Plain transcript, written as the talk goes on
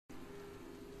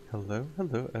Hello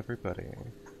everybody.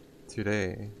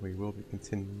 Today we will be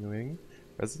continuing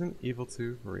Resident Evil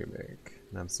 2 Remake,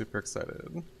 and I'm super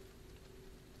excited.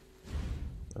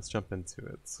 Let's jump into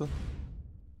it.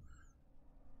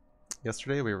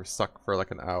 Yesterday we were stuck for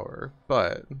like an hour,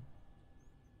 but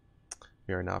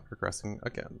we are now progressing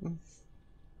again.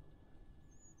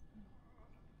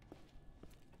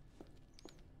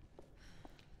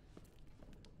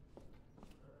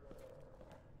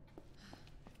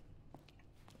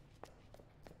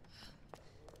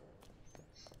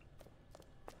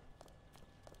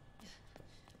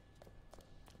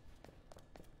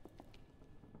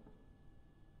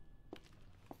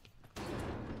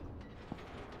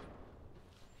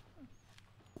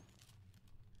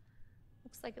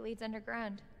 Looks like it leads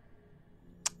underground.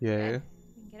 Yay. Good.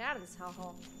 We can get out of this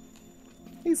hellhole.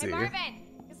 Easy. Hey Marvin!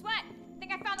 Guess what? I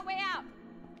think I found the way out!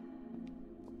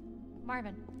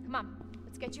 Marvin, come on.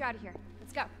 Let's get you out of here.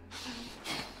 Let's go.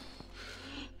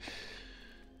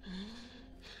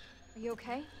 Are you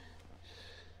okay?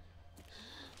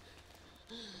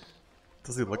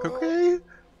 Does he look okay?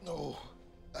 No.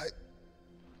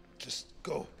 Just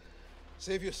go.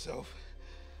 Save yourself.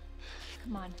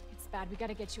 Come on. It's bad. We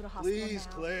gotta get you to hospital Please,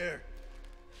 now. Claire.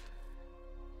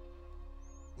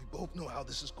 We both know how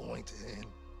this is going to end.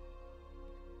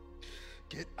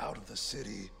 Get out of the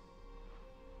city.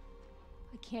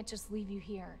 I can't just leave you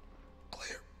here.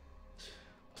 Claire,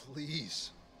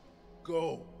 please,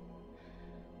 go.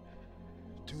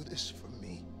 Do this for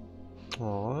me.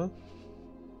 Aww.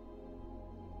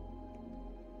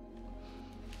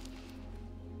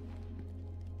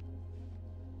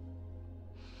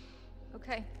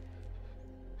 Okay.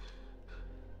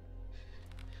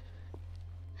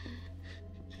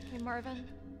 Hey Marvin.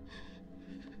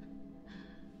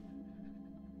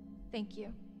 Thank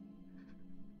you.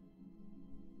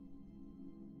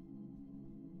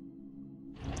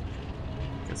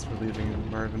 Guess we're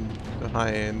leaving Marvin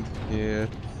behind. Yeah.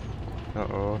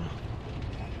 Uh-oh.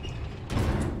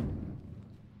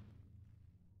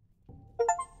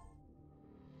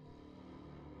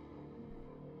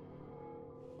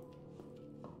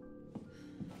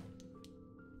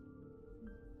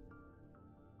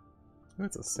 Oh,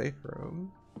 it's a safe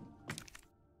room.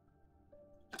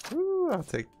 Ooh, I'll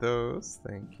take those.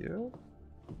 Thank you.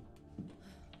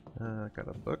 Got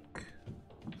a book.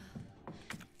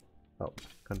 Oh,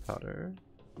 gunpowder.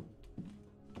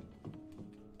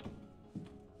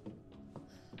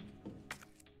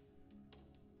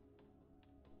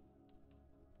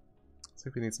 Looks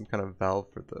like we need some kind of valve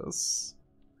for this.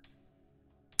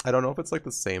 I don't know if it's like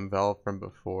the same valve from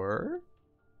before,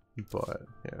 but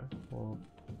yeah, well.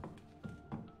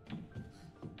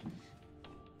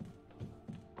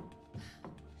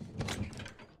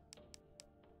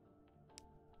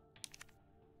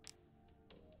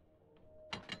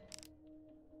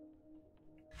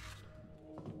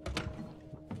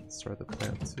 Store the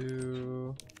plant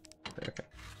too. Okay.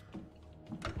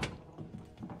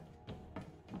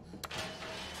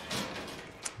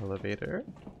 Elevator.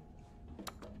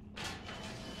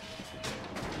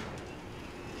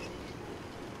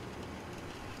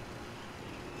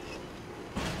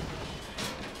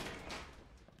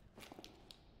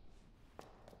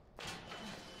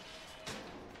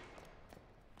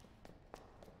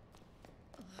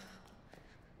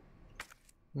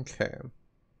 Okay.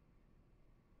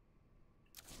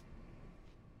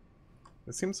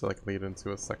 It seems to like lead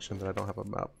into a section that I don't have a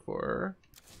map for.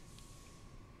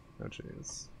 Oh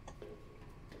jeez.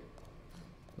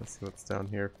 Let's see what's down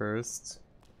here first.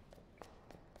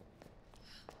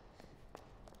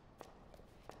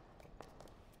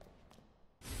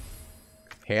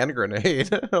 Hand grenade.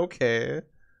 Okay.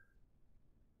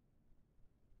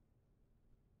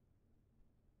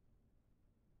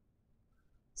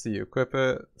 So you equip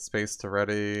it, space to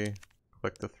ready,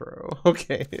 click to throw.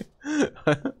 Okay.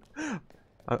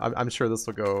 I'm sure this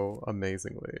will go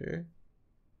amazingly.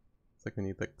 It's like we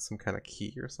need like some kind of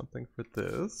key or something for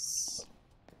this.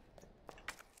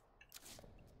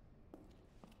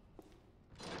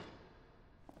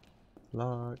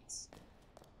 Locked.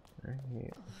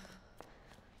 Alright.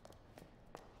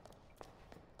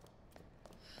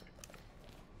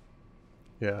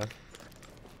 Yeah.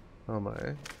 Oh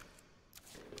my.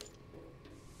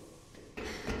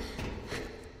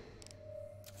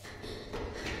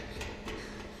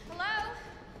 Hello?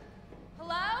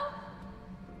 Hello?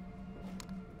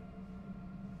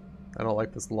 I don't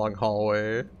like this long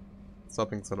hallway.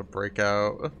 Something's gonna break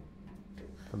out.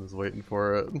 I'm just waiting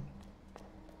for it.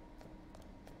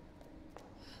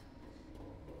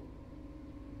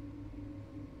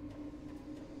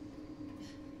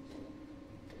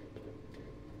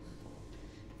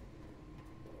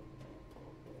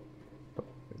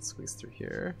 Squeeze through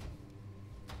here.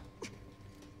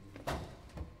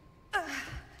 I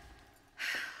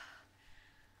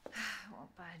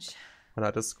won't budge. Why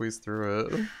not just squeeze through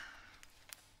it?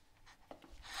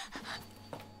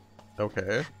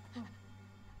 Okay.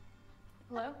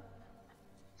 Hello?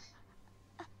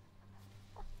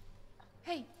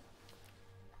 Hey.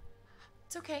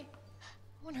 It's okay.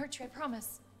 I won't hurt you, I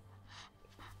promise.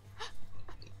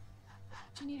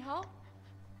 Do you need help?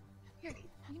 Here,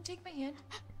 you can take my hand.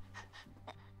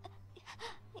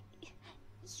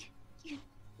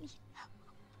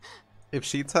 If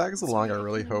she tags along, I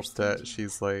really hope that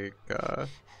she's like,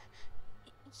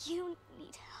 You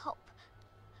need help.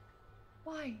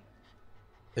 Why?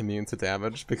 immune to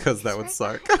damage, because that would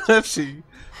suck if she...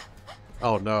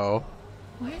 Oh no.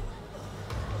 What?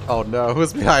 Oh no,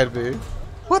 who's behind me?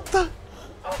 What the?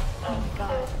 Oh my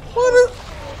god. What is...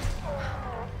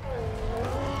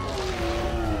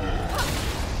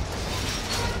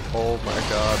 Oh my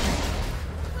god.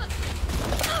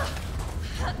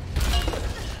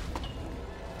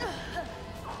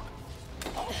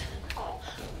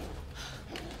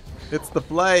 It's the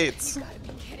blights! You gotta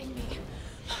be kidding me.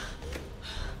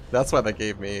 That's why they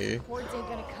gave me... Boards ain't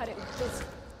gonna cut it with this.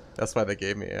 That's why they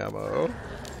gave me ammo.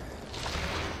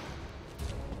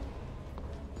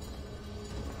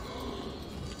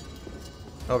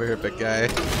 Over here, big guy.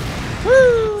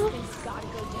 Woo! Things gotta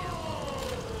go down.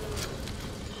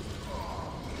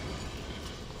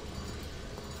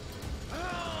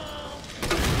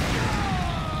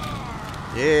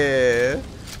 Yeah!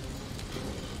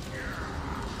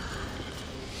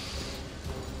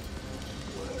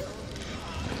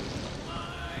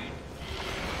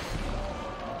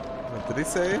 What did he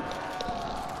say?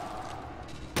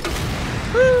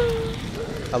 Woo!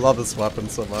 I love this weapon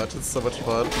so much, it's so much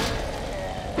fun.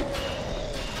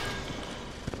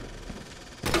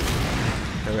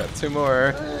 Okay, we got 2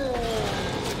 more.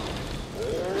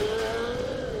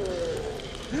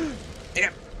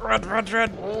 Damn! Run, run,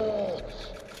 run!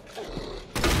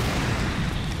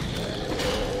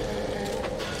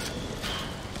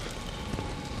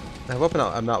 I hope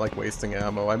I'm not like wasting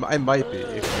ammo. I might be.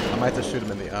 I might just shoot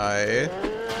him in the eye.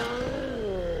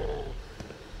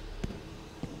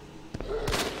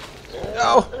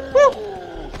 No! Woo!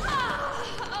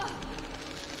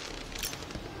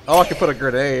 Oh, I can put a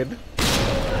grenade.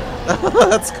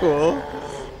 That's cool.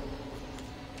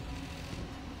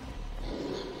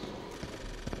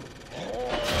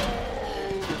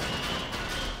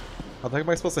 How the heck am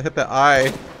I supposed to hit that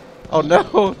eye? Oh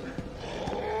no!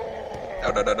 No,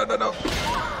 no, no, no, no, no.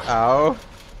 Ow.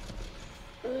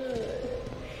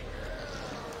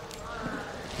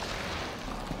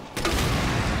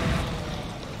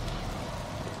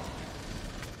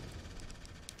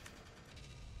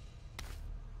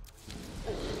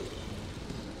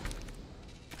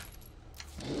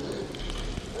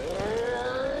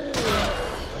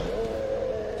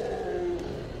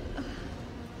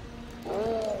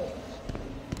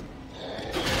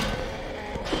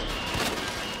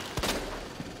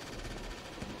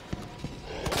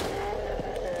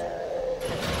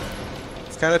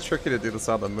 Kind of tricky to do this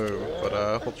on the move, but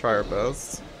we'll try our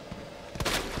best.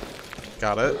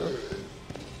 Got it.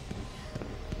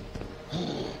 I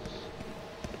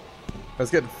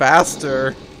was getting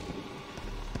faster.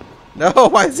 No,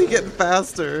 why is he getting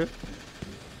faster?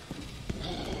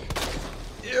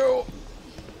 Ew.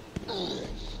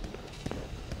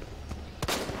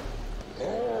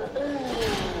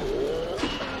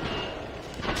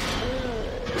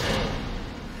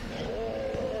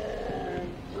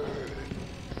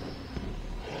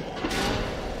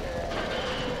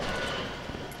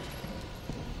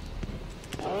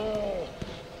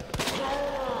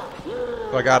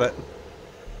 Oh, I got it.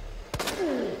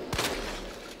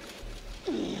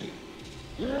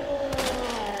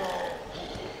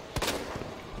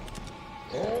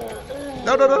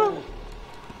 No, no, no, no.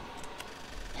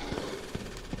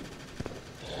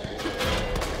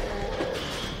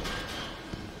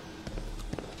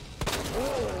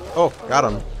 Oh,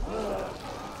 got him.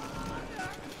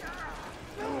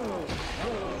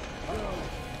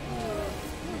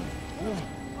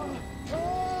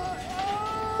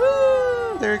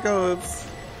 Woo, there it goes.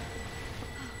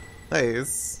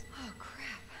 Nice. Oh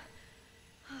crap.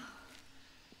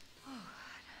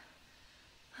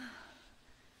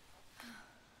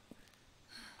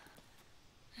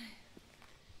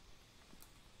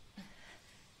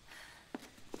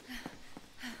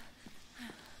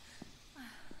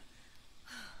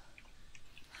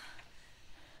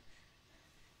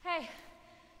 Hey,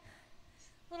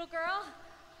 little girl.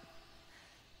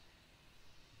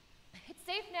 It's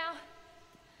safe now.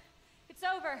 It's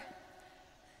over.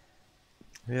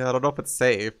 Yeah, I don't know if it's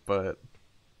safe, but...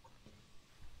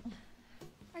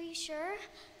 Are you sure?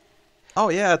 Oh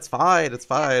yeah, it's fine, it's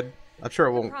fine. I'm sure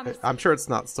it I won't... promise. I'm sure it's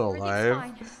not still Everything's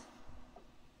alive. fine.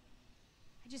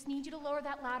 I just need you to lower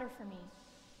that ladder for me.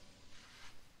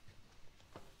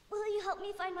 Will you help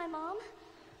me find my mom?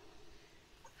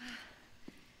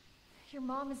 Your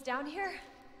mom is down here?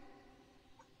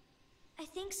 I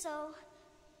think so.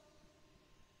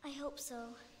 I hope so.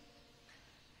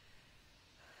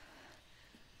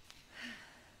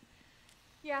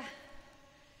 Yeah.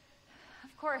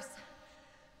 Of course.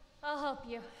 I'll help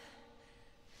you.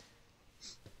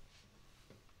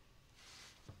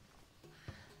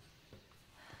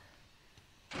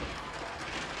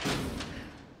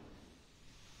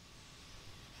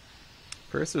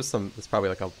 First, there's probably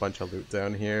like a bunch of loot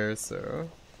down here, so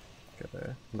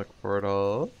gotta look for it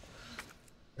all.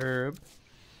 Herb.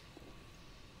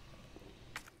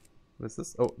 What is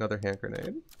this? Oh, another hand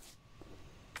grenade.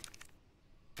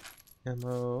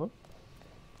 Ammo.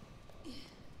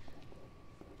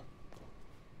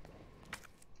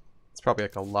 It's probably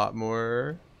like a lot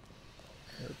more.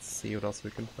 Let's see what else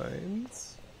we can find.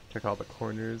 Check all the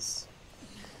corners.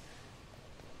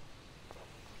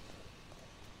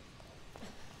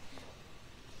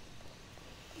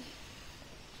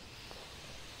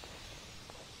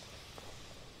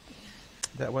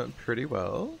 That went pretty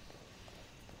well.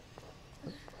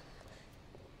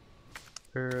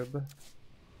 Herb.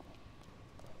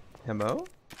 Ammo.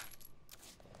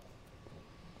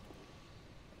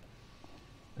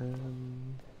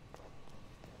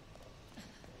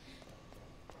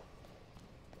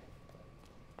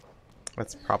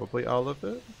 That's probably all of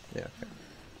it. Yeah. Okay.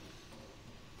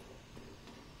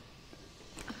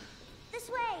 This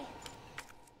way!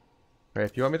 Alright,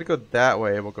 if you want me to go that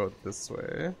way, we'll go this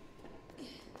way.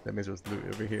 That means there's loot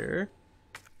over here.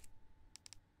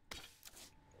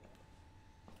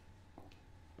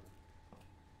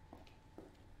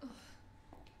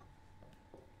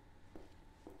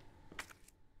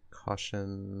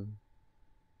 Caution.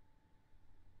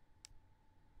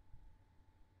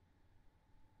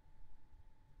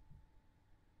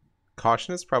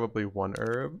 Caution is probably one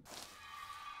herb.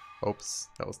 Oops,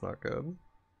 that was not good.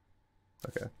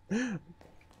 Okay.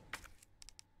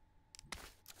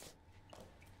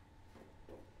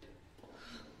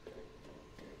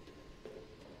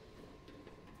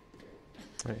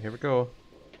 Alright, here we go.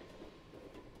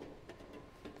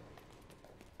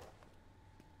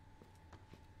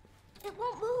 It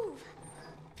won't move!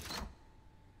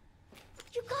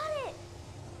 You got it!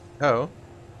 Oh.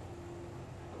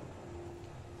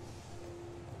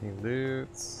 Any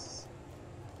loots?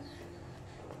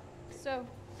 So,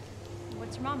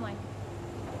 what's your mom like?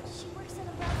 She works at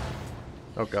Umbrella.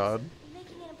 Oh god.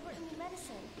 Making an important new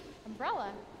medicine.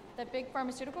 Umbrella? That big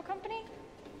pharmaceutical company?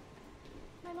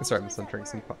 My I'm mom's sorry, I'm always just at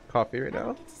drinking some work. coffee right I now.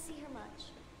 don't get to see her much.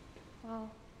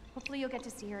 Well, hopefully you'll get to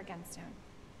see her again soon.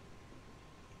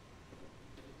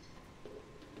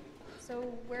 So,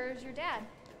 where's your dad?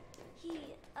 He,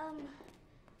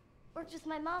 worked with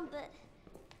my mom, but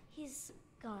he's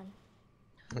gone.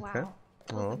 Okay. Wow.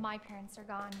 Both Oh. of my parents are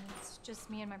gone. It's just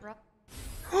me and my brother.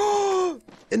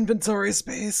 Inventory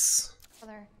space!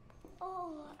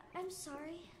 Oh, I'm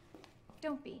sorry.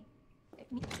 Don't be.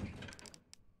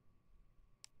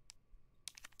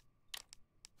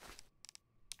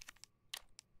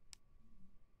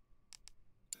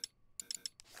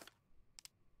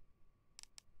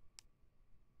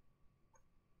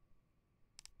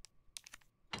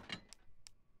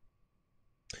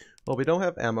 Well, we don't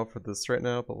have ammo for this right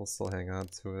now, but we'll still hang on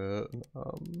to it.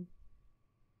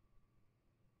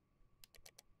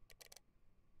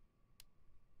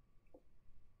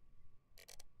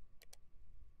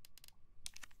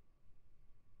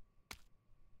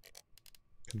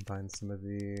 Combine some of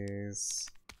these.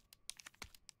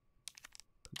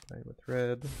 Combine with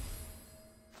red.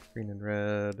 Green and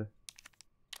red.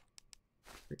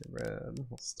 Green and red.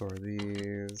 We'll store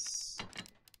these.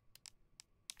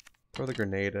 Throw the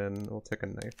grenade in. We'll take a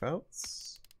knife out.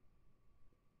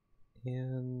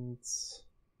 And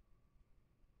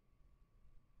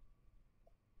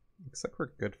looks like we're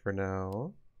good for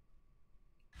now.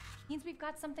 Means we've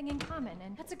got something in common,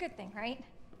 and that's a good thing, right?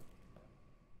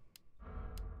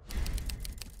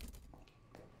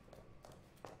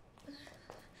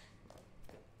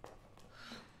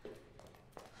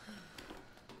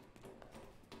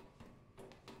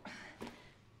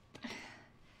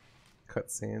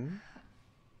 Cutscene.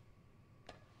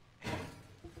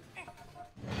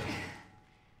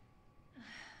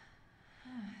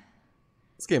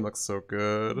 This game looks so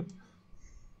good.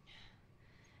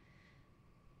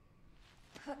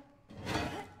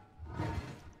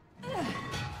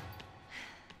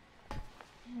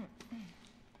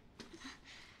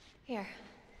 Here.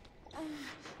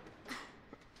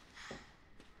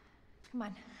 Come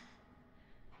on.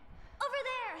 Over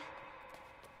there!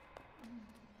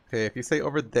 Okay, if you say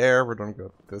over there, we're gonna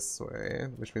go this way,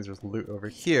 which means there's loot over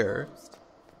here. Closed.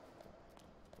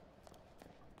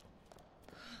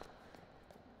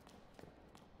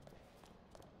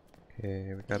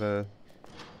 Okay, we got a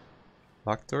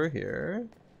locked door here.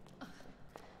 What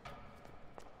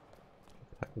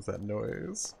the heck was that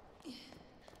noise?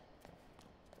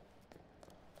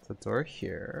 There's a door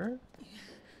here.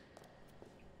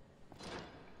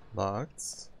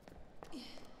 Locked.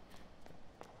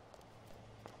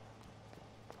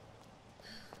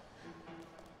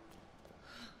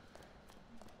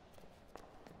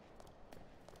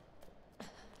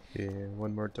 Okay,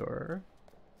 one more door.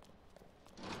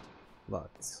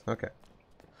 Locked. Okay.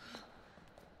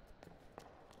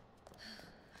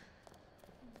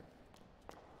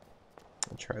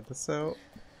 I tried this out.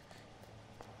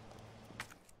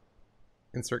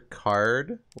 Insert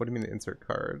card? What do you mean insert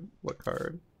card? What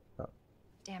card? Oh.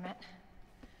 Damn it.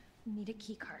 We need a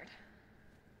key card.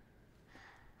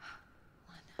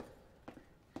 Hold on.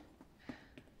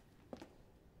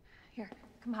 Here,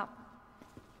 come out.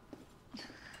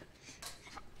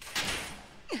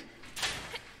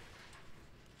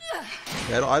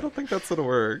 Yeah, I don't think that's gonna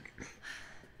work.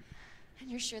 And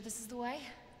you're sure this is the way?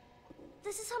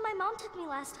 This is how my mom took me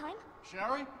last time.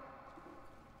 Sherry?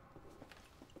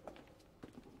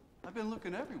 I've been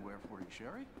looking everywhere for you,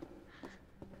 Sherry.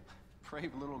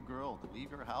 Brave little girl to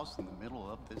leave your house in the middle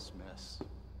of this mess.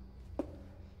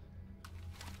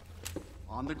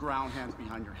 On the ground, hands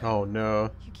behind your head. Oh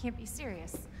no. You can't be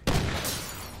serious.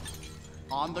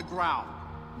 On the ground,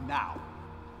 now.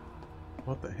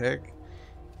 What the heck?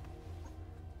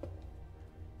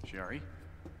 Sherry,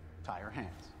 tie her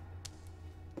hands.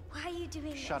 Why are you doing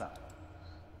this? Shut up.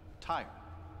 Tie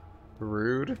her.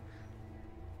 Rude.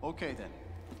 Okay then.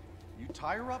 You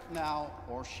tie her up now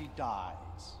or she dies.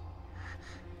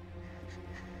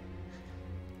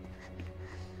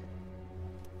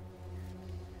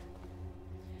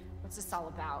 What's this all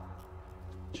about?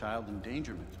 Child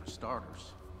endangerment for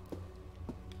starters.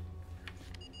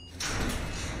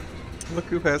 Look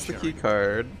who has the key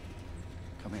card.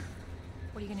 Come here.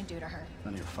 What are you gonna do to her?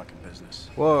 None of your fucking business.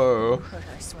 Whoa. Hurt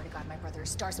her, I swear to God, my brother is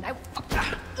stars and I...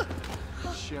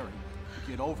 Sherry,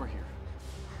 get over here.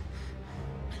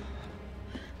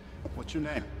 What's your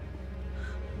name?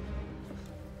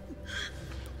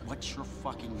 What's your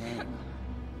fucking name?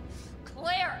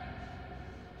 Claire!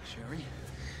 Sherry,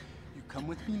 you come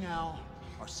with me now,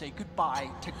 or say goodbye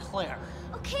to Claire.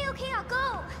 Okay, I'll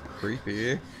go.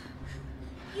 Creepy.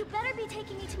 You better be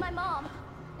taking me to my mom.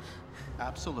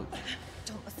 Absolutely.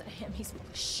 Don't listen to him, he's full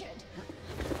of shit.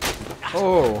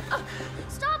 Oh.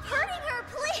 Stop hurting her,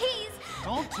 please.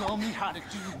 Don't tell me how to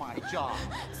do my job.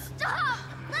 Stop.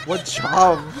 Let What me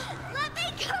job? Go. Let me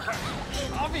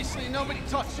go. Obviously, nobody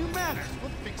taught you manners.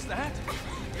 We'll fix that.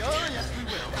 Oh, yes, we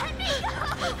will. Let me go.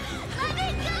 Let me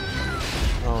go.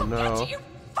 Oh no. Get you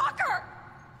fucker!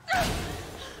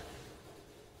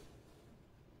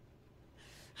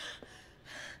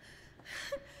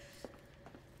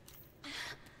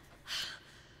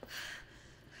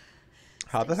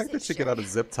 How the heck did she get out of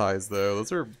zip ties though?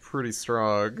 Those are pretty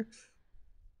strong.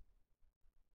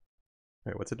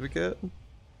 Wait, what did we get?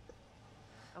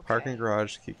 Okay. Parking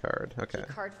garage key card. Okay.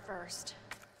 Key card first.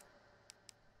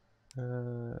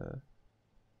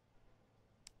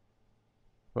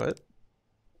 What?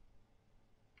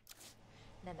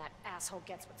 Then that asshole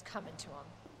gets what's coming to him.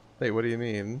 Wait, what do you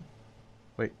mean?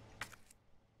 Wait.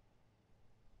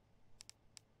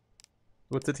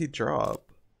 What did he drop?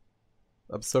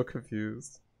 I'm so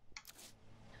confused.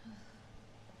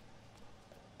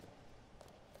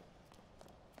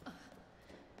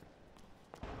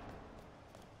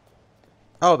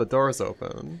 Oh, the door is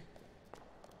open.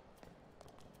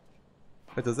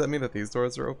 Wait, does that mean that these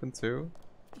doors are open too?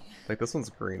 Like this one's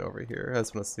green over here. I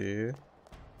just want to see.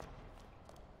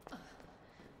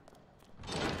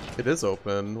 It is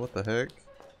open. What the heck?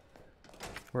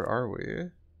 Where are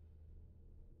we?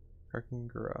 Parking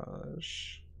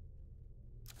garage.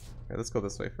 Okay, let's go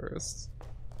this way first.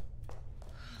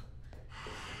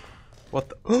 What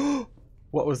the?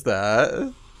 What was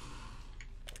that?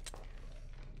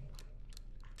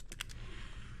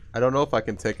 I don't know if I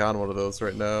can take on one of those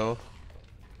right now.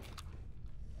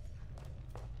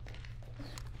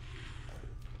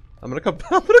 I'm gonna come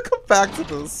back to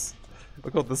this.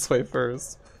 We'll go this way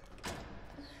first.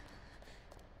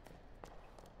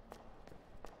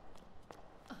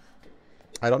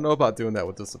 I don't know about doing that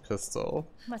with just a pistol.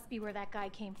 Must be where that guy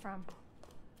came from.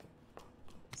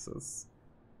 This is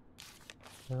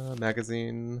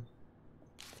magazine.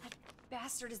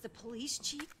 bastard is the police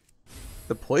chief?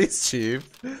 The police chief?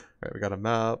 Alright, we got a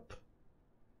map.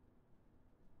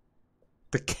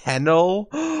 The kennel?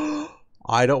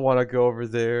 I don't want to go over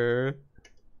there.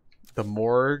 The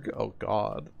morgue? Oh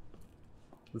god.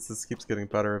 This just keeps getting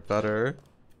better and better.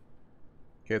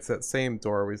 Okay, it's that same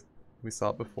door we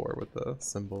saw before with the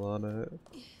symbol on it.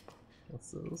 What's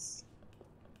this?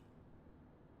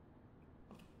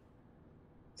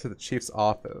 To the chief's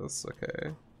office,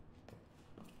 okay.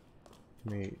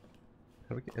 Wait, how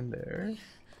do we get in there?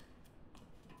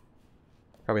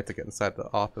 Probably have to get inside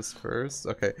the office first.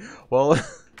 Okay, well,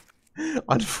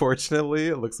 unfortunately,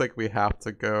 it looks like we have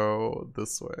to go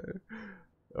this way.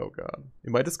 Oh god.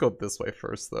 We might just go this way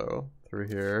first, though. Through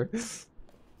here.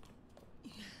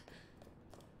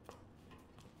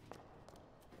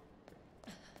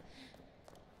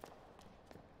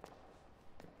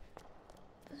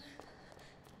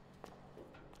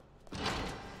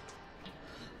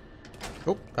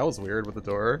 Oh, that was weird with the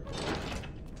door.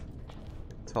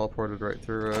 Teleported right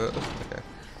through it. Okay.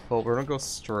 Well, we're gonna go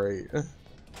straight.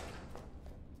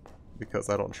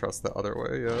 Because I don't trust the other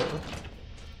way yet.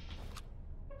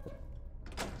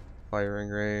 Firing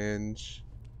range.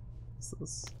 What's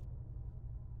this?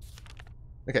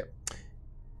 Okay.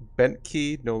 Bent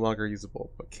key no longer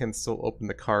usable, but can still open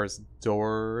the car's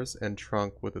doors and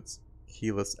trunk with its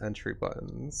keyless entry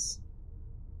buttons.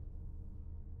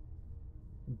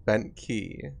 Bent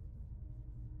key.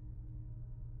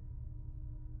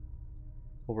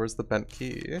 Well, where's the bent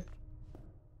key?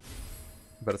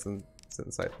 But it's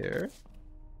inside here.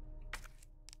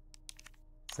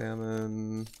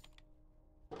 Examine.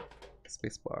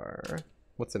 Spacebar.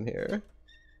 What's in here?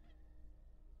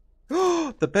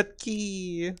 Oh, the bent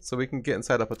key! So we can get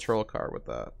inside a patrol car with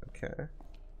that. Okay.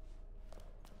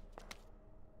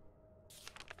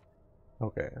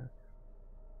 Okay.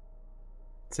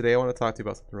 Today I want to talk to you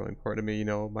about something really important to me. You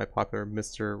know, my popular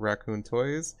Mr. Raccoon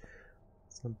toys.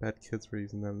 Some bad kids were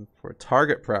using them for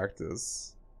target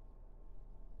practice.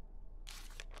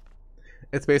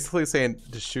 It's basically saying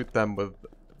to shoot them with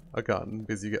a gun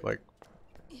because you get like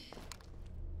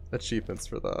achievements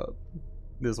for that.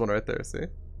 There's one right there, see?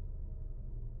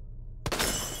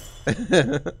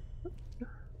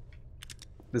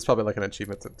 There's probably like an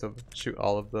achievement to shoot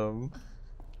all of them.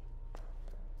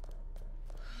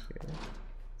 Okay.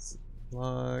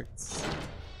 Locked.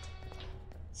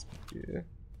 Yeah.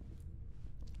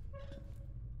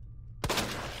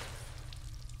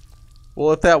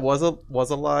 Well, if that was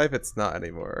alive, it's not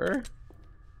anymore.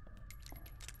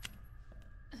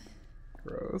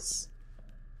 Gross.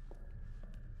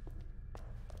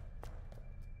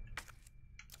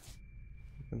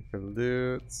 Looking for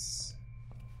loots.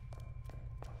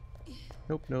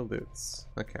 Nope, no loots.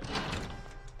 Okay.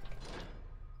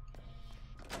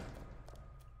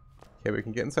 Okay, we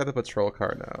can get inside the patrol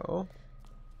car now.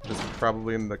 Which is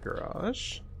probably in the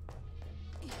garage.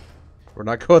 We're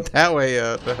not going that way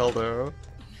yet, the hell no.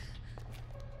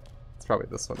 It's probably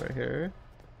this one right here.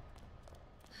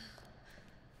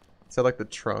 Is that like the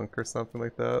trunk or something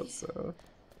like that? So,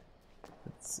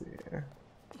 let's see.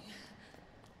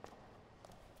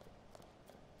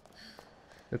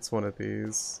 It's one of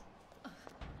these.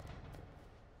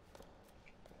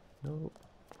 Nope.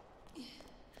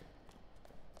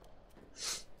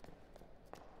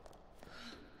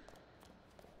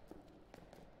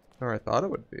 Or I thought it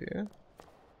would be.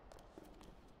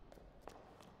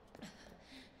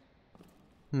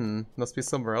 Must be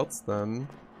somewhere else then.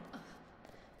 I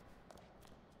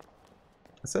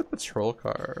said patrol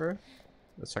car.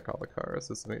 Let's check all the cars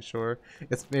just to make sure.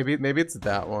 It's maybe it's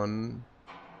that one.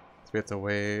 So we have to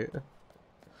wait.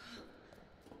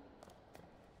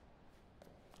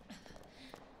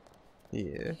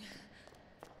 Yeah.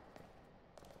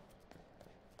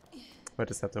 I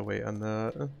just have to wait on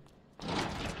that.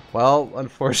 Well,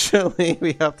 unfortunately,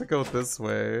 we have to go this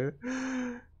way.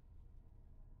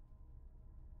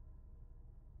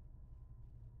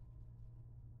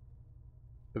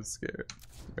 I'm scared.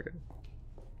 Okay.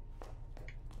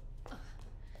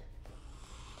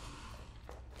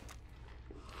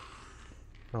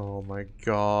 Oh my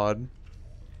god.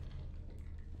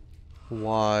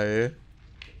 Why?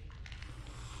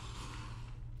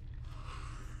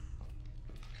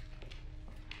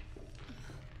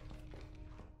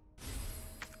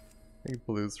 I think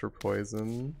blue's for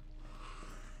poison.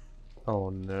 Oh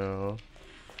no.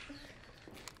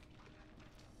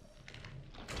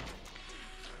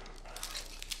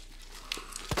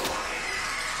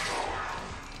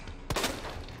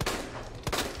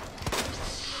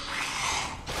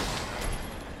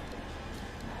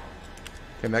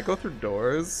 Can that go through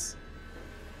doors?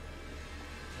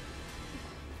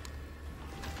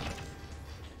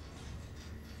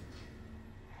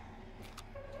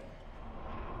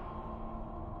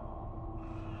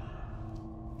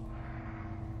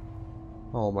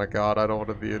 Oh my god, I don't want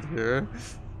to be in here.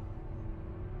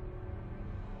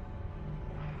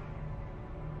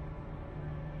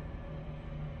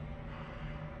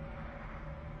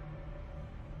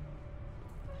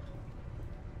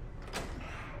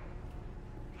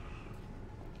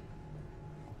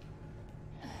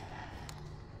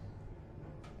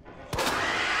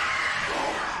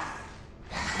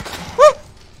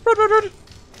 Run, run, run!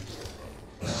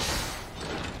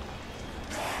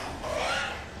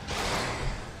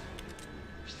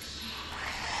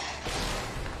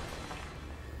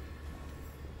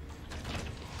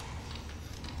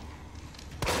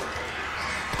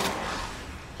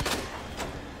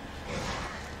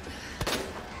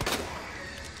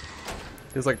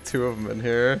 There's like 2 of them in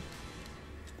here.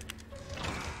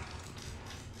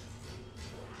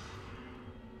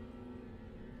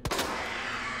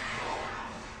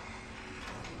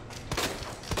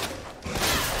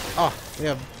 Oh,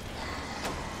 yeah.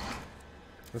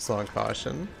 This on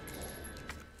caution.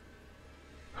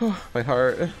 My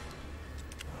heart. Are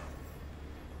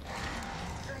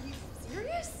you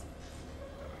serious?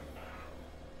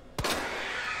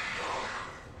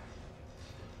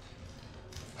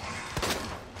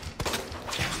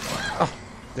 Oh,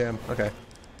 damn. Okay.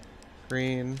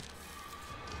 Green.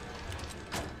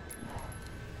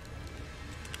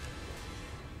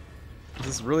 This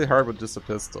is really hard with just a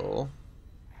pistol.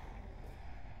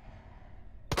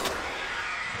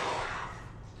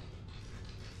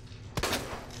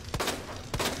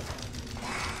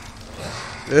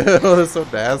 Ew, that's so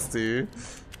nasty. Not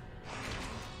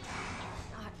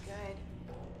good.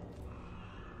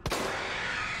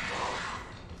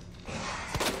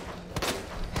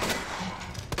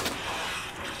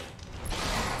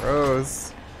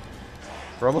 Gross.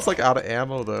 We're almost like out of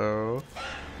ammo though.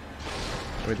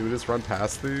 Wait, do we just run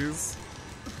past these?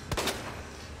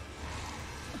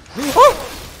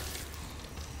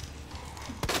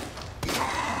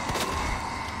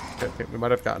 Okay, we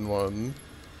might have gotten one.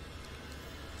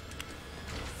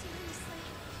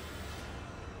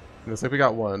 Looks like we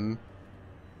got one.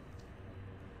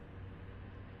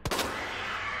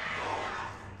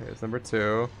 Here's number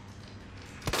 2.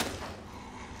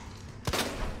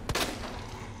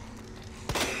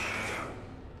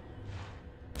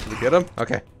 Did we get him?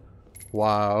 Okay.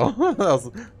 Wow. That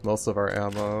was most of our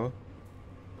ammo.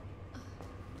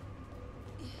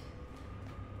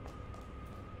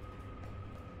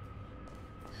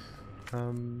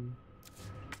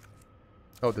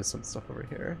 Oh, there's some stuff over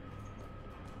here.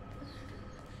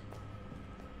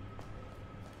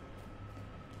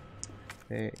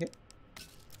 Okay.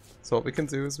 So what we can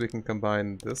do is we can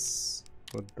combine this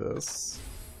with this,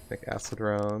 make acid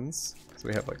rounds, so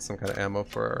we have like some kind of ammo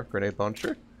for our grenade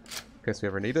launcher, in case we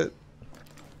ever need it.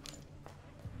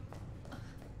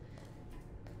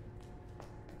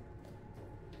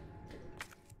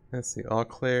 Let's see, all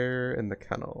clear in the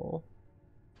kennel.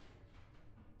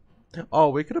 Oh,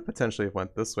 we could have potentially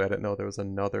went this way. I didn't know there was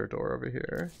another door over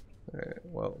here. Alright,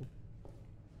 well.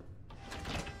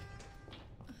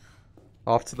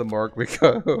 Off to the morgue we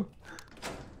go.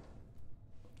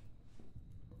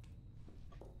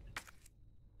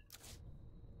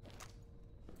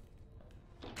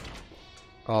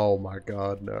 Oh my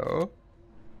god, no.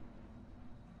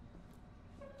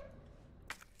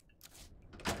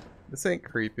 This ain't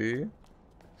creepy.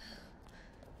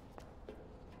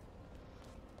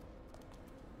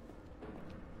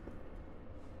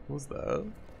 What was that?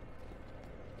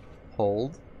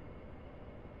 Hold.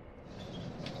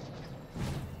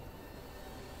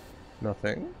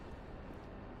 Nothing.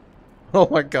 Oh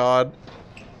my god.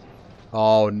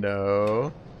 Oh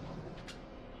no.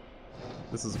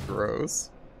 This is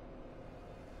gross.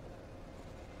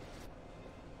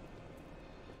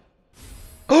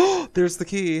 Oh, there's the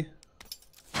key.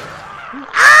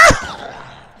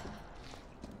 Ah!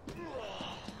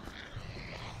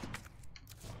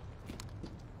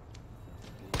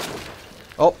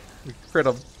 Oh, we crit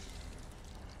him.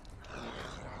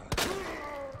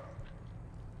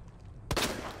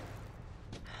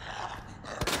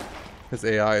 His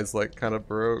AI is like kind of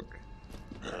broke.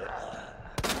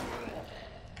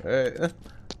 Hey.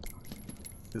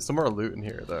 There's some more loot in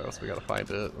here though, so we gotta find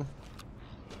it.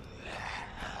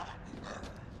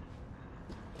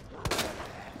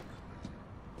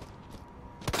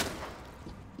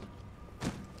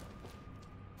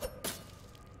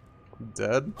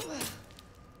 Dead?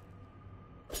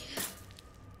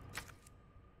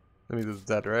 I mean, it's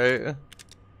dead, right?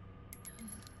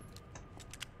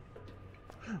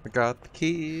 We got the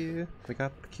key. We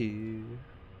got the key.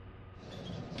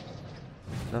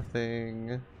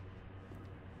 Nothing.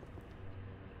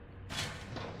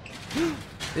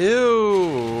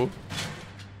 Ew!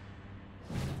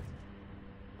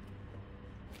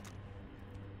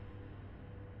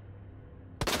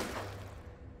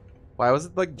 Why was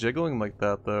it like jiggling like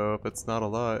that though, if it's not a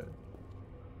lot?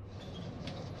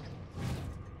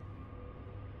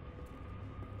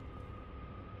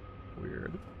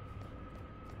 Weird.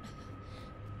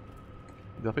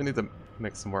 Definitely need to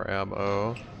make some more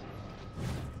ammo.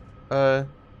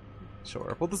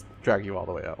 Sure. We'll just drag you all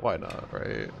the way out. Why not,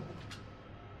 right?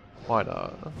 Why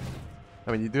not?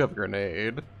 I mean, you do have a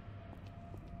grenade.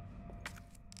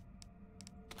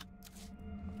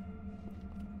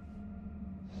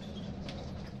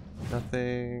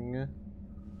 Nothing.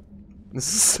 This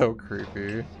is so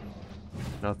creepy.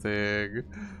 Nothing.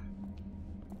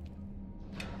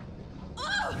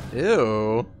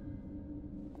 Ew.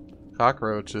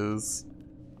 Cockroaches.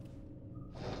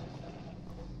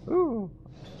 Ooh.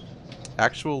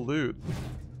 Actual loot.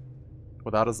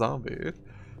 Without a zombie.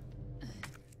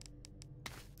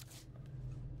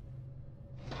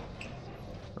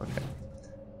 Okay.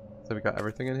 So we got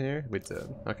everything in here? We did.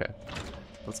 Okay.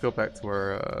 Let's go back to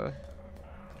our,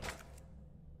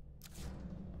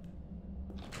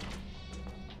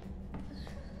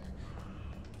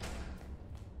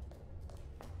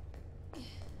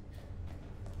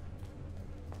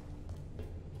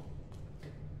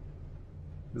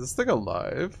 Is this thing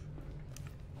alive?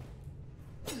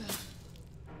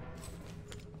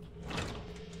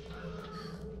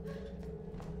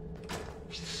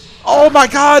 Oh my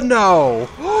god, no!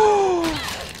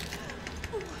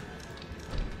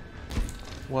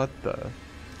 What the?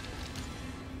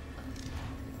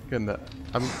 Gonna,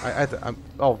 I'm,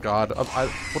 oh god,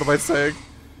 what am I saying?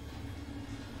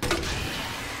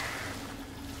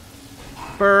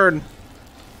 Burn!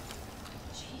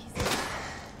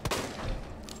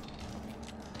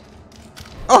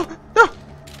 Oh, no!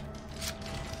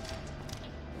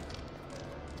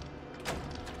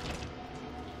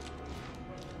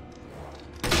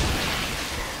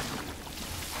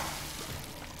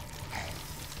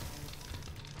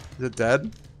 Is it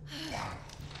dead?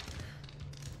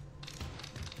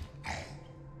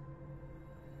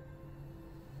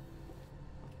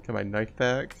 Get my knife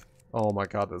back. Oh my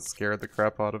god, that scared the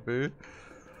crap out of me.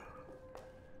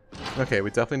 Okay,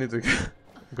 we definitely need to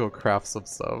go craft some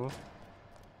stuff.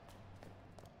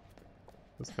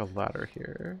 There's like a ladder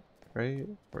here, right?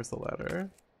 Where's the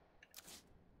ladder?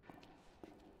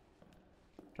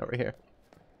 Over here.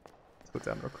 Let's go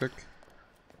down real quick.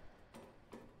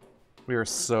 We are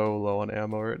so low on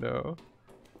ammo right now.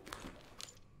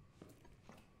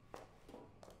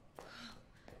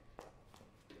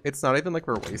 It's not even like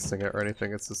we're wasting it or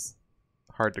anything, it's just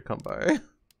hard to come by.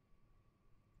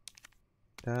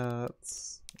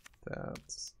 That's...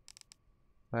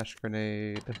 Flash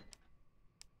grenade.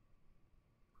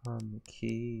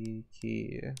 Key.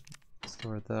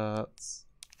 Store that.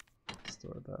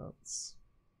 Store that.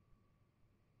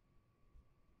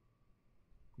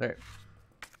 There.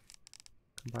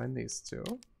 Combine these two.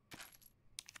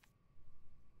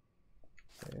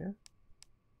 Okay.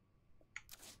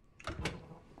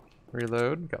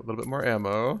 Reload. Got a little bit more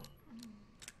ammo.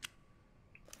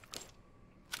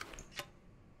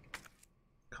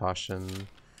 Caution.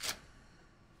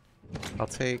 I'll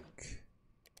take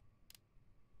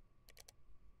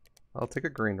a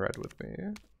green red with me.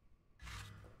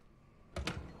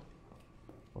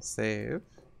 We'll save.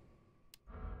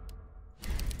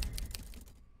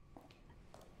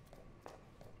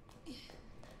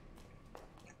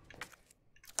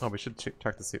 Oh, we should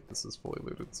check to see if this is fully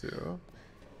looted too.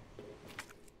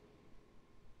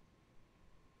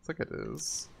 Looks like it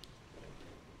is.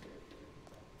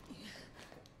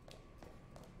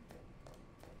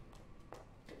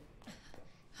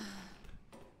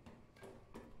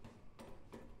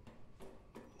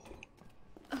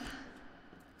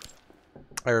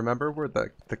 I remember where the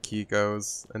key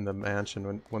goes in the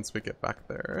mansion once we get back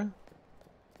there.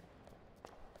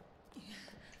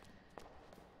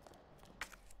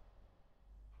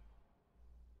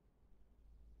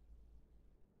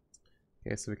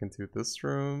 Okay, so we can do this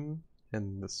room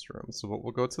and this room. So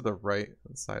we'll go to the right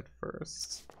side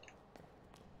first.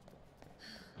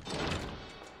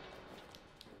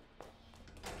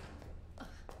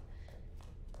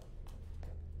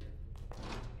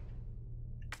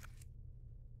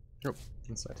 Oh,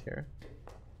 inside here.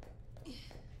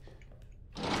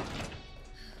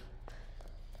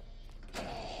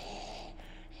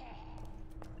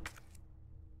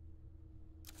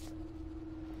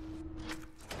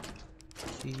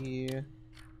 Key.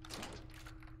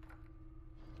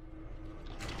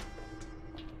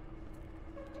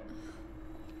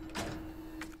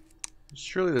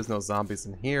 Surely there's no zombies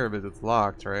in here, but it's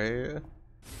locked, right?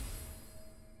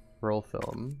 Roll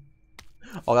film.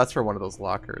 Oh, that's for one of those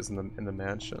lockers in the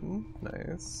mansion.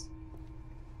 Nice.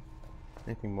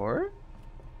 Anything more?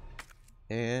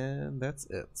 And that's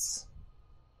it.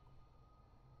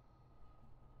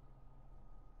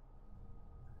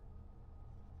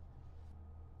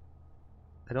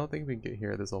 I don't think we can get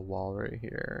here. There's a wall right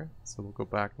here. So we'll go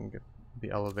back and get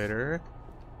the elevator.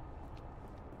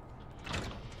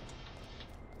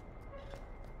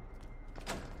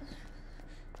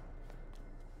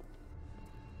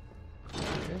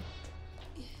 Okay.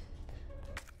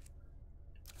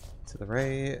 To the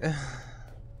right.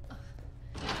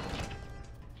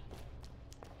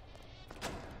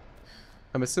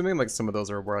 I'm assuming like some of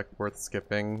those are worth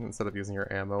skipping instead of using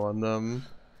your ammo on them.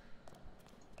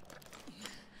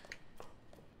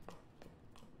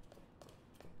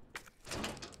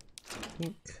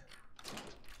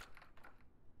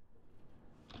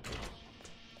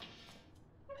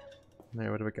 Alright,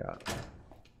 what do we got?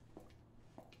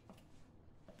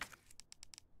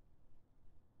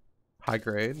 High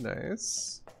grade,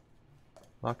 nice.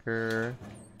 Locker.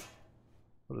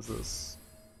 What is this?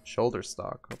 Shoulder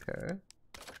stock, okay.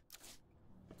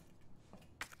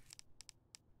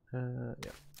 Yeah.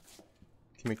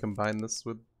 Can we combine this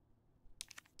with...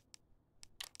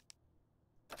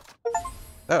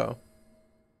 Oh.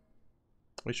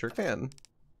 We sure can.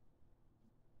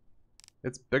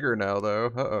 It's bigger now,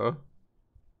 though. Uh-oh.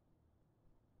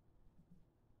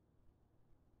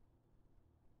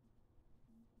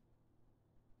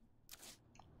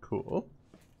 Cool.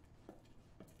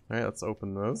 Alright, let's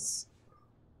open this.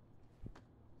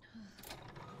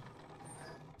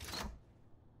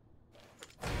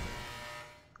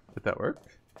 Did that work?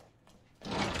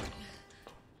 It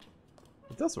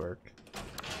does work.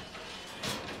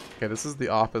 Okay, this is the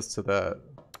office to that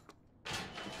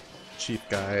chief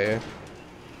guy.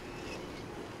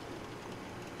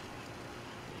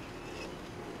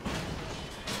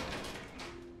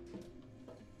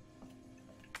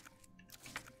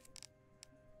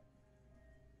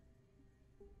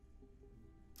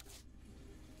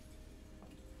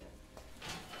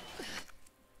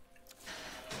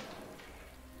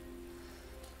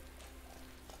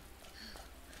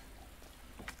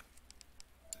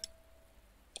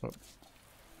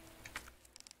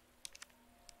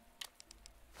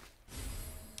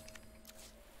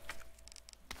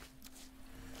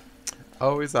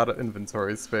 Always out of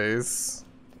inventory space.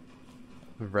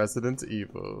 Resident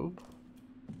Evil.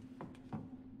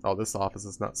 Oh, this office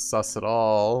is not sus at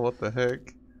all. What the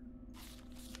heck?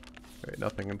 Wait,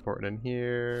 nothing important in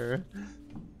here.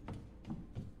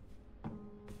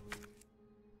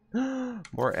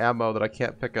 More ammo that I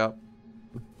can't pick up.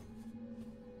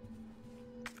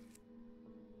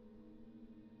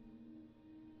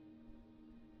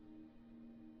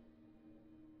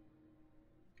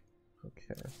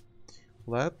 Okay.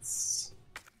 Let's...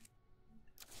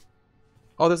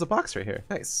 Oh, there's a box right here.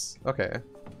 Nice. Okay.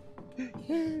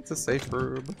 It's a safe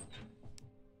room.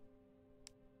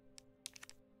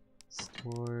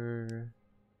 Store.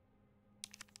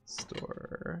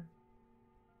 Store.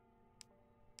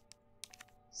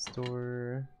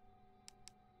 Store.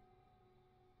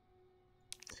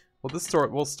 Well, this store,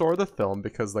 we'll store the film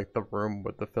because like the room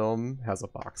with the film has a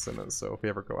box in it, so if we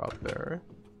ever go out there,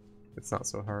 it's not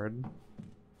so hard.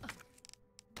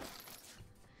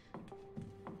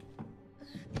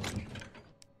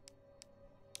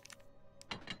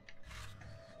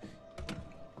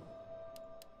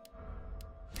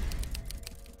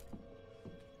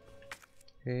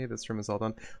 Okay, this room is all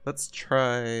done. Let's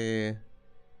try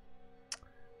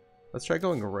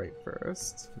going right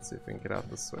first. Let's see if we can get out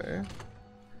this way.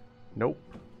 Nope.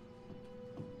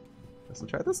 Let's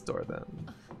try this door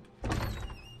then.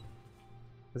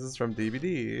 This is from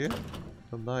DVD.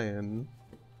 The Lion.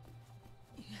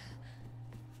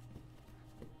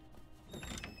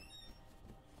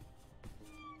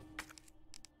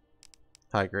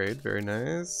 High grade, very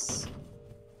nice.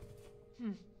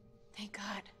 Thank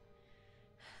God.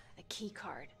 The key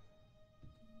card.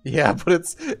 Yeah, but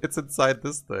it's inside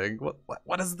this thing.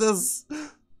 What is this?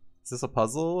 Is this a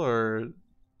puzzle or?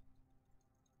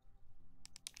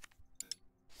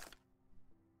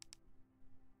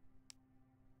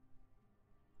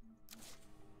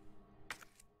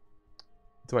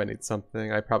 Do I need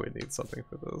something? I probably need something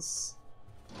for this.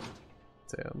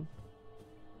 Damn.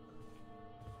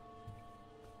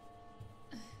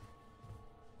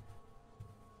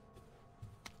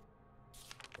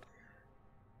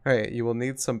 Alright, you will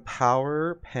need some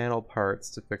power panel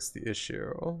parts to fix the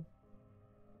issue.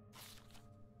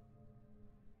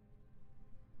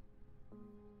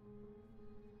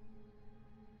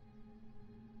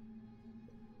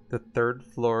 The third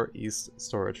floor east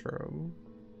storage room.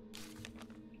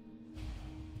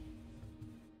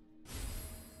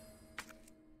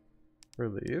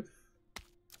 Relief.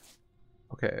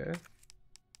 Okay.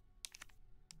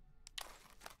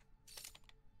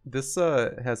 This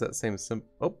has that same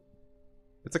oh,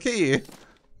 it's a key.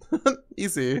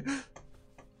 Easy.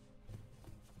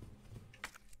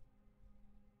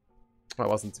 That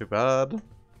wasn't too bad.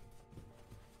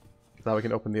 Now we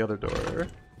can open the other door.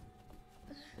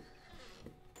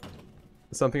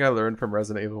 Something I learned from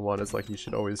Resident Evil 1 is like you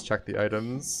should always check the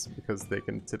items because they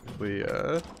can typically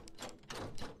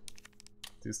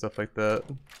do stuff like that.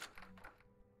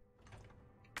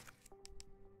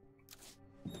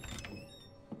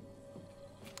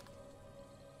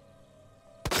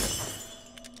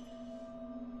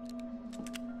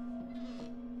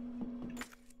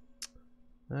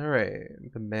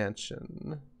 Alright, the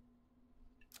mansion.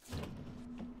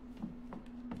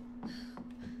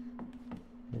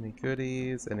 Any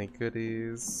goodies? Any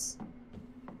goodies?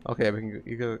 Okay, we can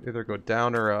either go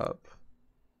down or up.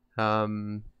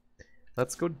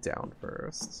 Let's go down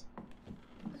first.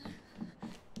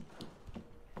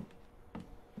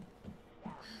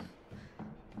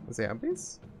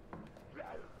 Zombies?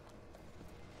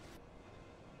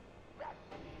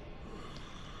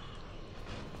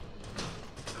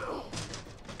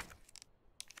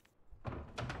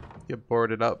 Get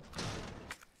boarded up.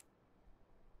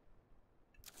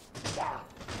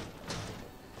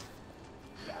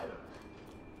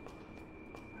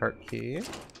 Heart key.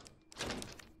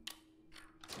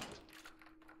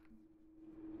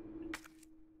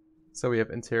 So we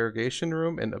have interrogation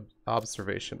room and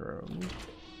observation room.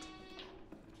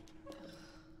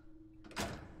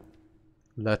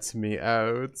 Let me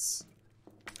out.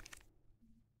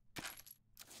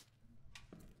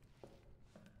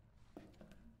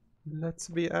 Let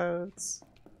me out.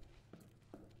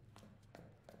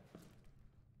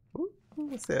 Ooh,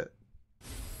 what's it?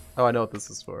 Oh, I know what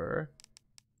this is for.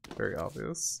 Very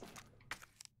obvious.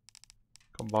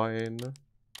 Combine.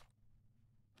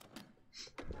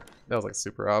 That was like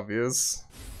super obvious.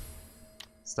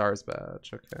 Stars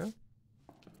badge, okay.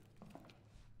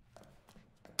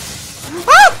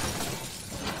 Ah!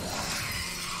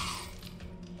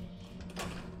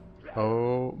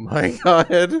 Oh my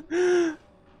god.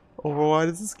 Oh, why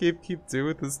does this game keep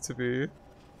doing this to me?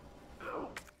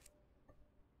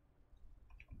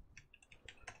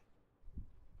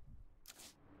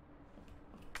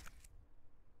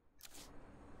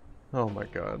 Oh my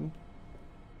god.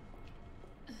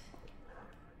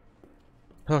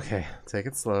 Okay, take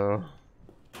it slow.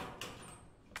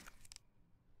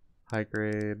 High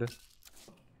grade.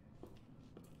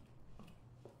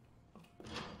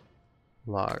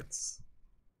 Locked.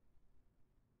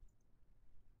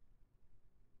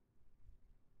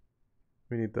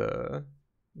 We need the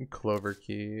clover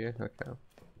key. Okay.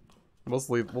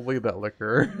 We'll leave that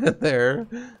liquor there.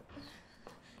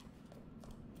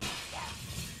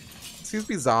 Excuse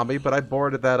me, zombie, but I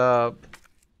boarded that up.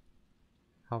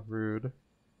 How rude.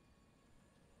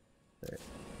 Okay.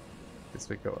 Guess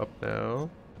we go up now.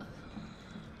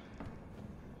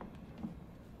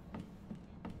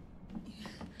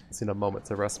 Just need a moment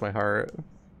to rest my heart.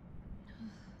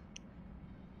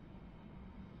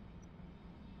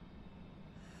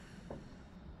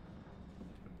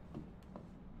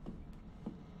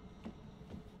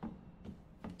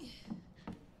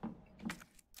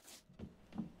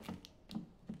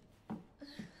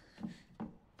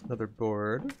 Another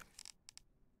board.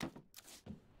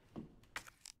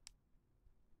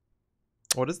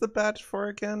 What is the badge for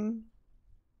again?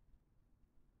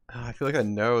 I feel like I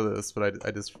know this, but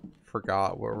I just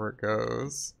forgot where it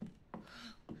goes.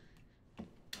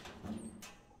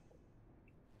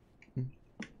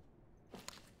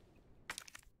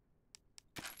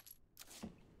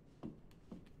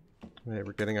 Okay,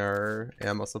 we're getting our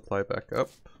ammo supply back up.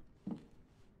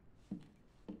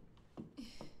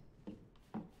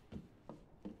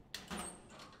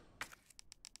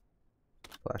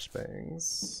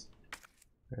 Flashbangs.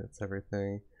 Okay, that's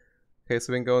everything. Okay,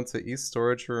 so we can go into East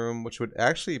Storage Room, which would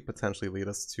actually potentially lead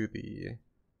us to the...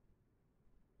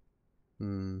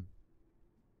 I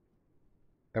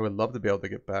would love to be able to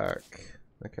get back.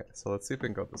 Okay, so let's see if we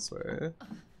can go this way.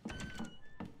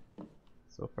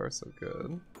 So far, so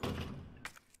good.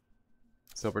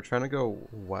 So we're trying to go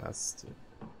west.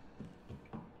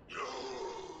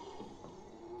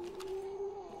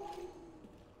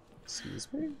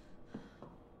 Excuse me?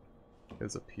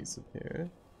 There's a piece in here.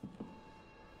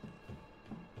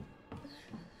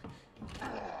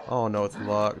 Oh no, it's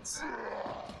locked.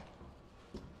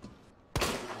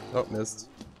 Oh, missed.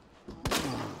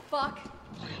 Fuck.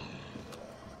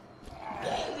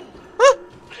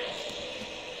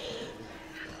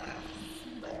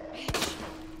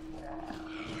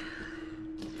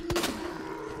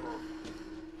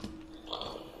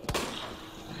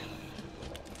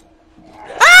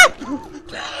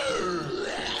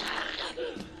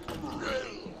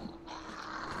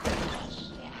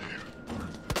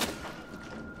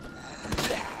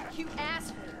 You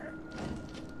asshole.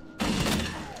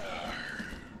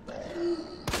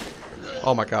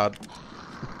 Oh my god.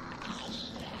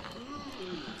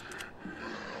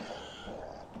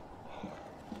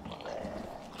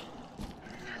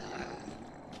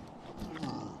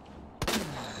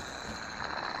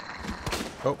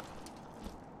 Oh.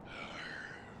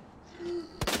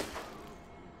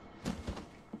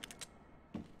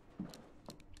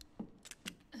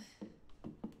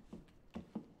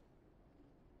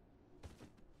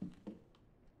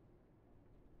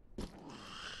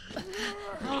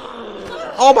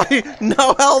 Oh my,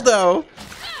 no, Aldo!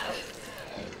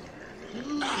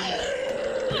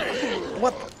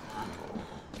 What?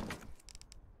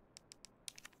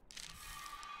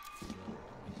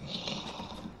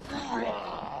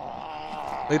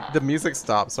 Like, the music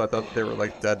stopped, so I thought they were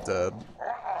like dead. You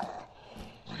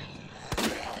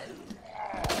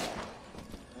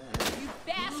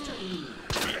bastard.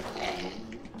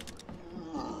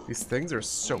 These things are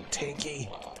so tanky.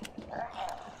 Oh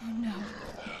no.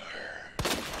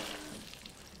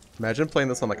 Imagine playing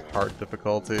this on like hard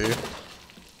difficulty.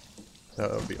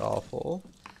 That would be awful.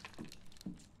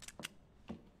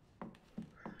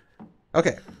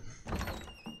 Okay.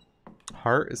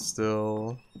 Heart is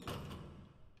still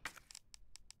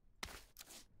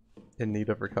in need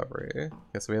of recovery.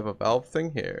 Okay, so we have a valve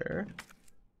thing here.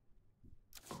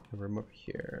 A room up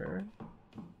here.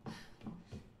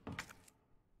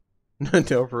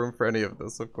 No room for any of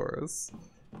this, of course.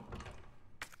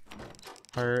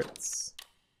 Hearts.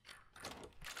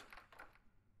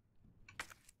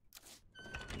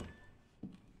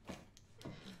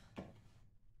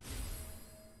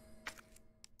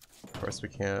 Of course we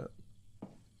can't.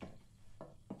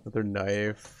 Another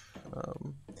knife.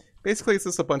 Basically it's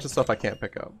just a bunch of stuff I can't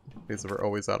pick up because we're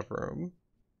always out of room.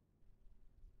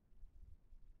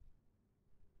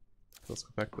 Let's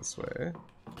go back this way.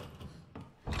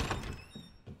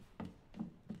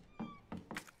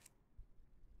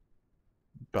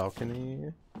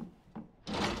 Balcony.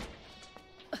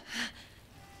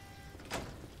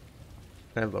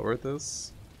 Can I lower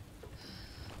this?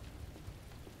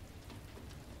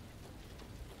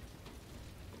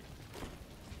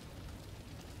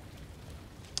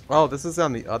 Oh, this is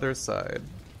on the other side.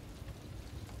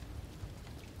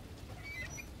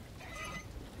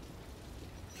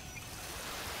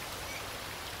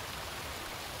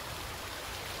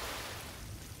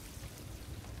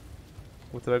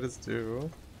 What did I just do?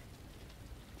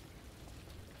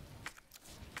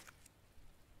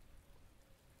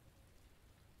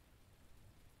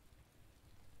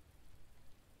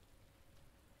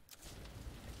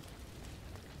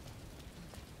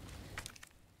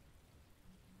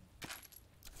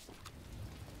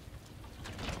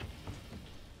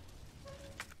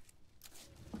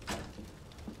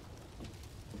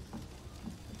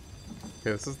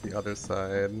 Okay, this is the other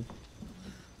side.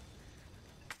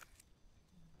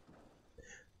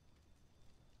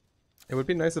 It would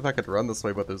be nice if I could run this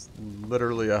way, but there's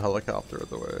literally a helicopter in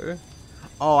the way.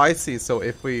 Oh, I see. So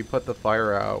if we put the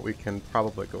fire out, we can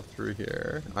probably go through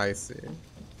here. I see.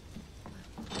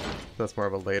 That's more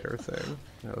of a later thing.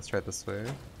 Yeah, let's try it this way.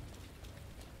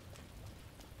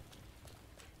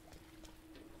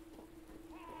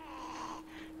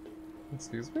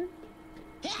 Excuse me?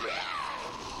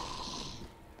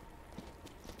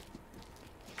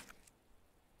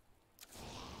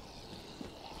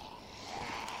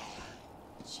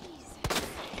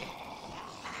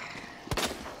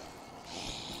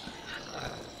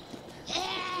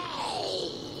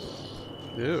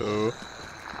 Ew. I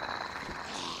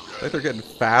think they're getting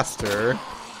faster.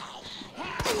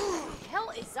 What the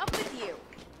hell is up with you?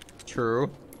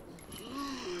 True.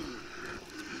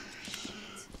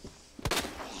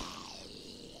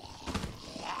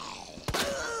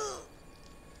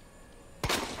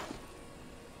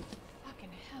 Fucking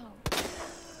hell.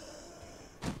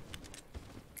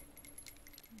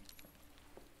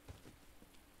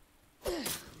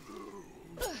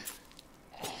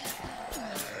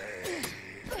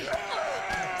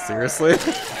 Seriously?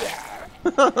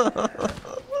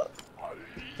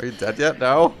 Are you dead yet?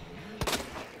 No?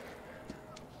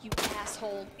 You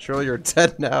asshole. Surely you're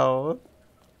dead now.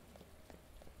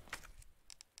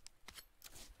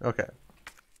 Okay.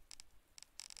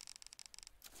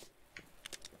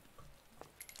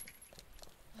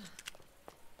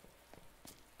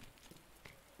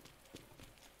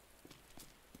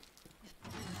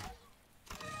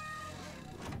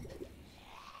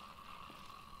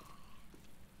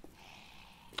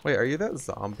 Wait, are you that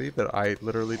zombie that I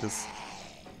literally just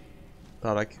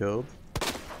Thought I killed.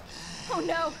 Oh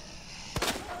no!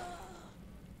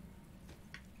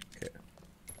 Okay.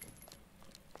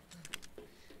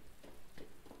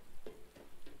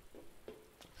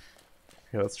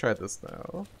 Okay, let's try this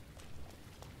now.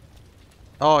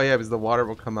 Oh yeah, because the water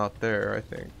will come out there, I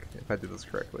think, if I do this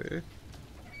correctly.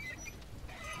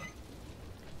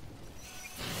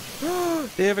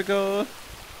 There we go!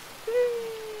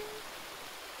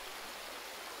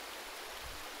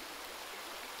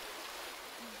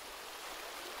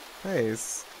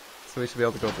 Nice. So we should be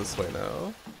able to go this way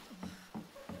now.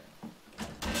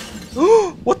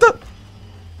 What the?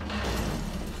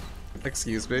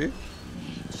 Excuse me?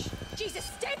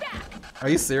 Jesus, stay back! Are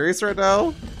you serious right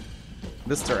now?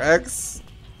 Mr. X?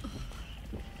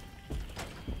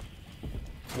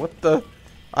 What the?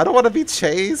 I don't want to be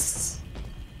chased!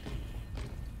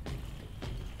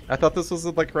 I thought this was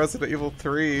in, like, Resident Evil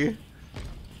 3.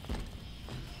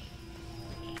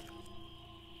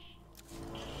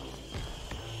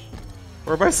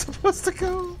 Where am I supposed to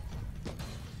go?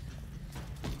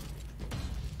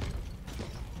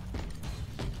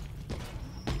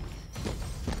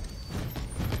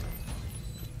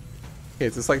 Okay,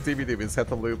 it's just like DVD, we just have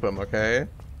to loop him, okay?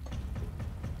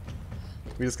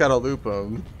 We just gotta loop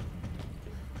him.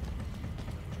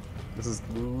 This is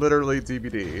literally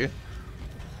DVD.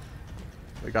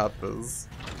 We got this.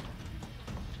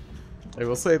 I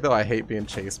will say though, I hate being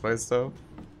chased by stuff.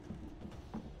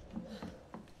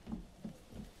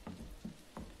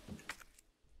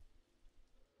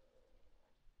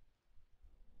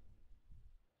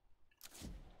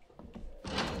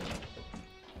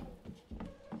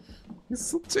 He's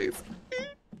still chasing me.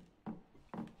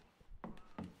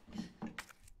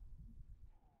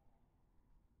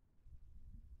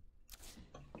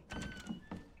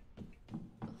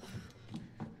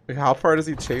 Wait, how far does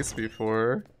he chase me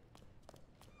for?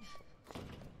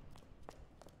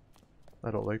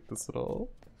 I don't like this at all.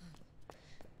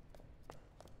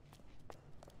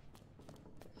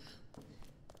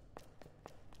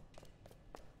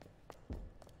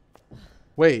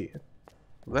 Wait,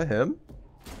 was that him?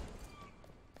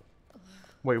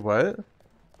 Wait, what?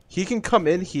 He can come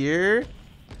in here?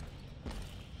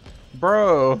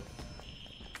 Bro.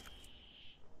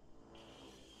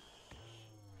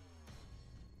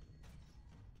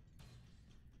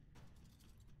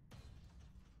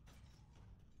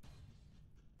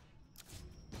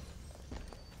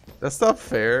 That's not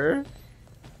fair.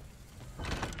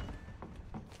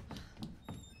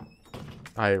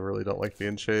 I really don't like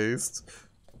being chased.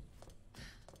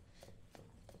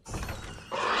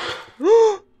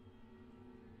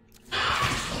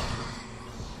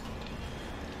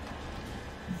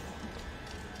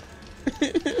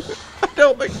 I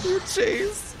don't like being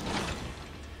chased.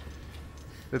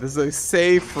 This is a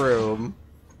safe room.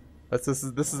 This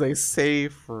is a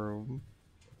safe room.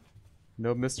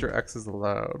 No Mr. X is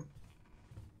allowed.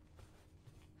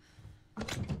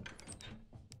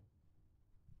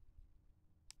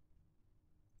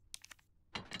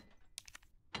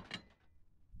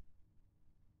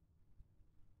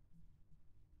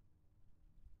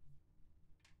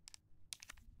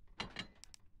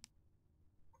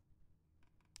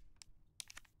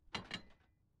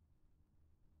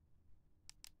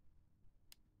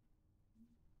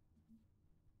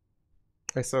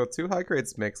 Okay, so 2 high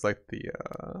grades makes like the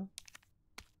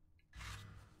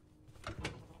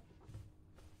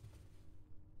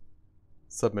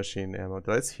submachine ammo. Did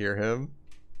I just hear him?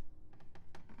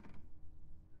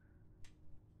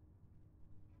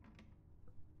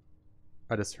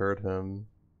 I just heard him.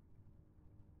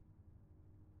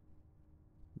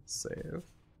 Save.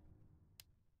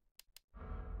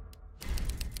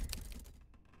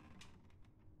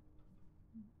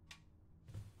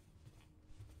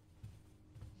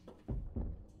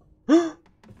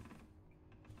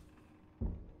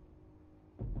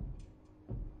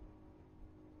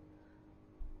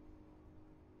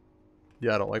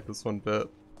 Yeah, I don't like this one bit.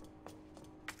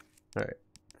 Alright.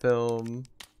 Film.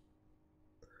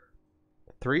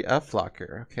 3F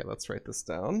locker. Okay, let's write this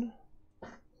down.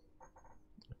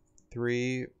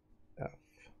 3F.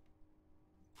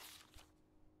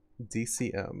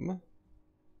 DCM.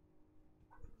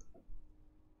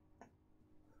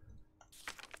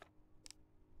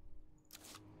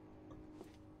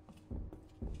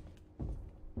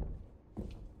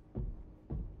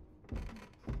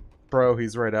 Bro,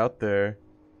 he's right out there.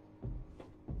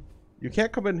 You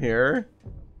can't come in here.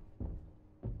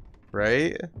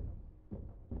 Right?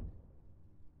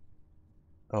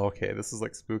 Oh, okay, this is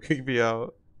like spooking me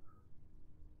out.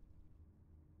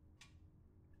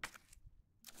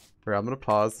 Right, I'm gonna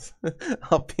pause.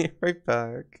 I'll be right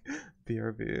back.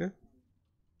 BRB.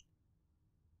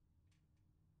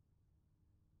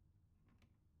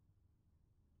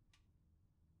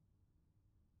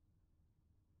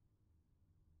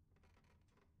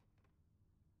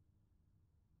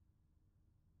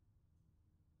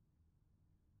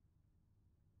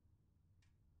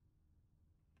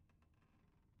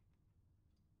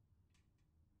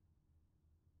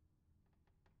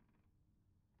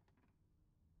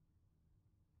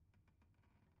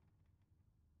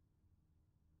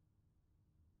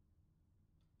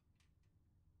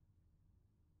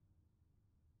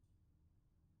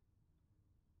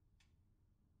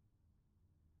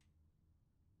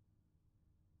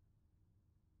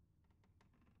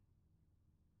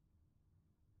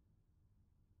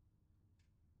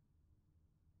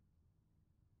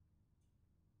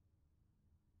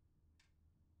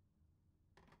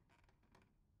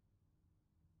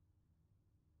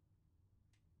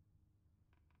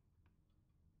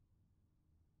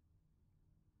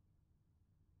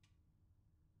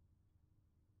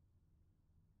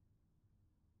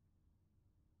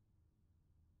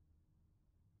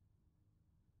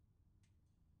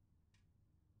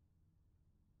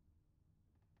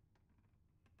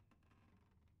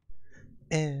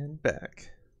 And back.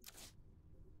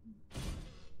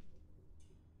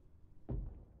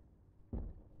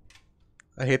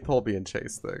 I hate the whole being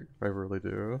chased thing. I really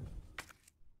do.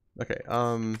 Okay,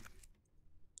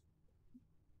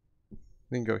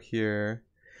 we can go here.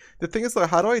 The thing is, like,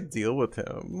 how do I deal with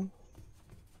him?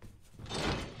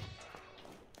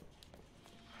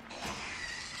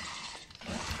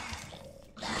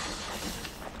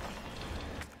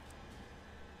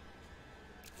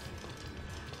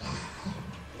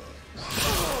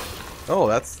 Oh,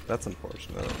 that's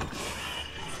unfortunate.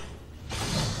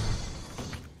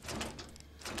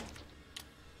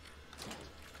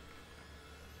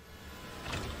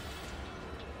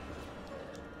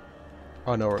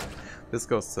 Oh no, this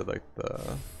goes to like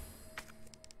the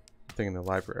thing in the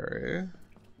library. Is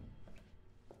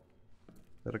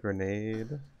that a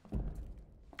grenade?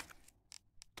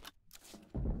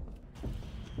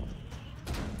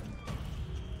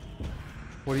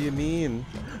 What do you mean?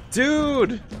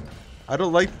 Dude! I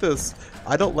don't like this.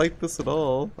 I don't like this at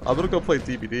all. I'm gonna go play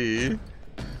DBD.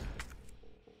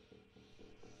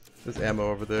 There's ammo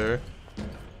over there.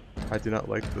 I do not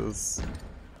like this.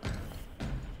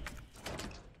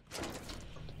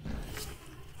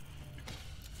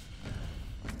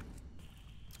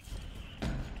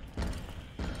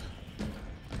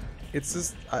 It's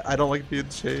just, I don't like being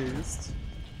chased.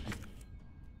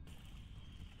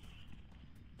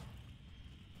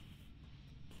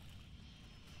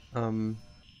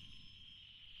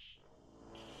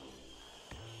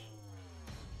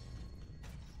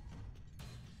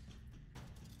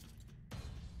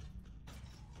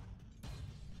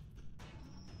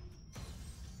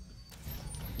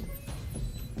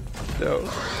 No.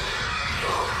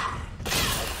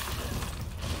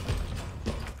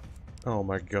 Oh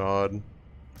my god.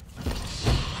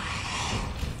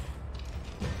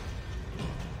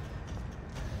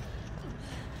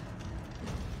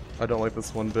 I don't like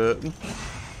this one bit.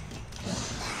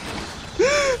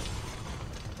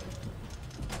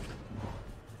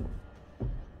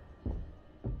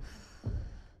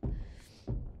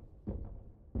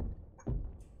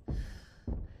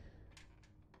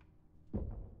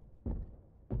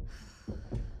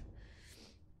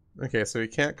 Okay, so he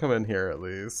can't come in here at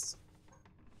least.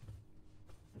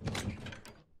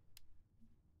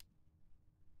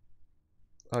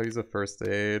 I'll use a first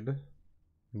aid.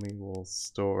 We will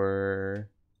store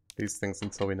these things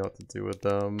until we know what to do with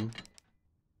them.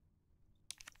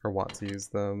 Or want to use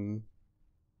them.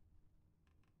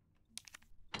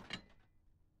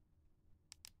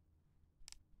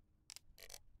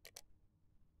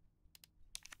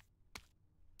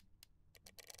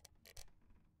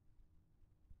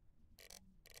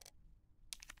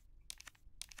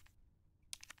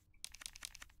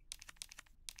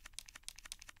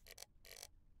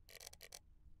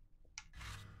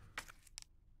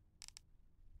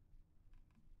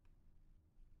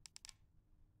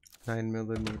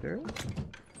 $9mm.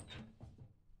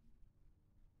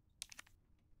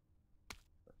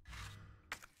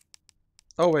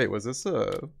 Oh wait, was this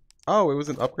a... Oh, it was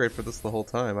an upgrade for this the whole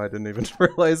time. I didn't even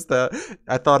realize that.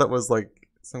 I thought it was like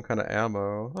some kind of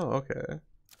ammo. Oh, okay.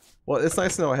 Well, it's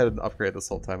nice to know I had an upgrade this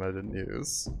whole time I didn't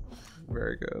use.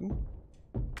 Very good.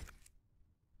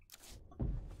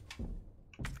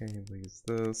 Okay, we'll use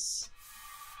this.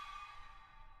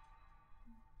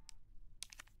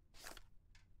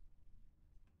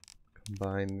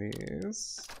 Combine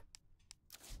these.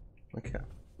 Okay.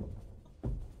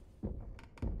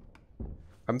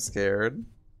 I'm scared.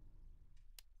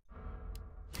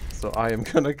 So I am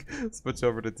gonna switch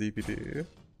over to DPD.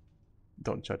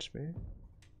 Don't judge me.